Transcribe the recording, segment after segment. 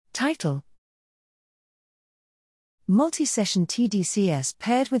Title: Multi-session tDCS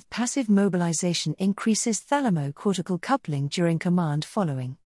paired with passive mobilization increases thalamo-cortical coupling during command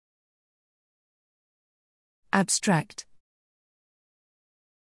following. Abstract.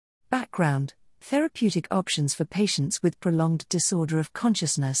 Background: therapeutic options for patients with prolonged disorder of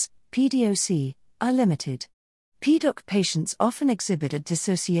consciousness, PDOC, are limited. PDOC patients often exhibit a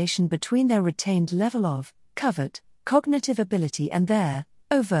dissociation between their retained level of, covert, cognitive ability and their,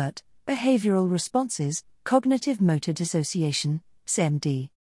 overt, behavioral responses, cognitive motor dissociation, CMD.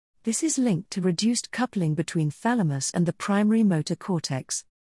 This is linked to reduced coupling between thalamus and the primary motor cortex.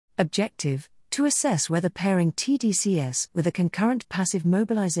 Objective: to assess whether pairing tDCS with a concurrent passive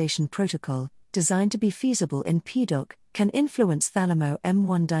mobilization protocol, designed to be feasible in PDOC, can influence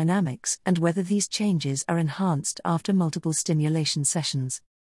thalamo-M1 dynamics and whether these changes are enhanced after multiple stimulation sessions.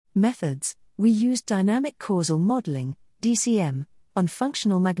 Methods: we used dynamic causal modeling, DCM, on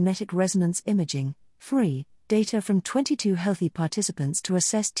functional magnetic resonance imaging, free, data from 22 healthy participants to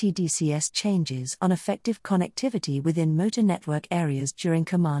assess tDCS changes on effective connectivity within motor network areas during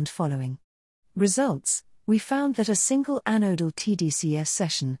command following. Results: we found that a single anodal tDCS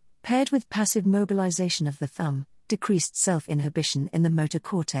session, paired with passive mobilization of the thumb, decreased self-inhibition in the motor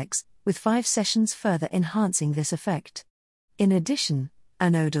cortex, with 5 sessions further enhancing this effect. In addition,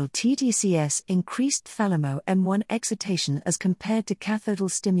 anodal tDCS increased thalamo-M1 excitation as compared to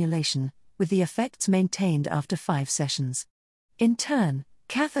cathodal stimulation, with the effects maintained after 5 sessions. In turn,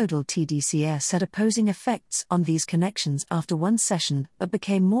 cathodal tDCS had opposing effects on these connections after 1 session but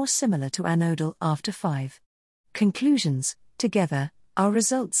became more similar to anodal after 5. Conclusions: together, our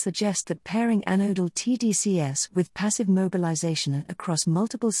results suggest that pairing anodal tDCS with passive mobilization across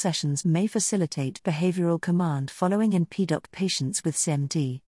multiple sessions may facilitate behavioral command following in PDOC patients with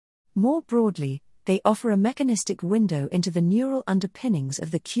CMD. More broadly, they offer a mechanistic window into the neural underpinnings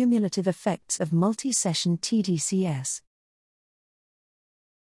of the cumulative effects of multi-session tDCS.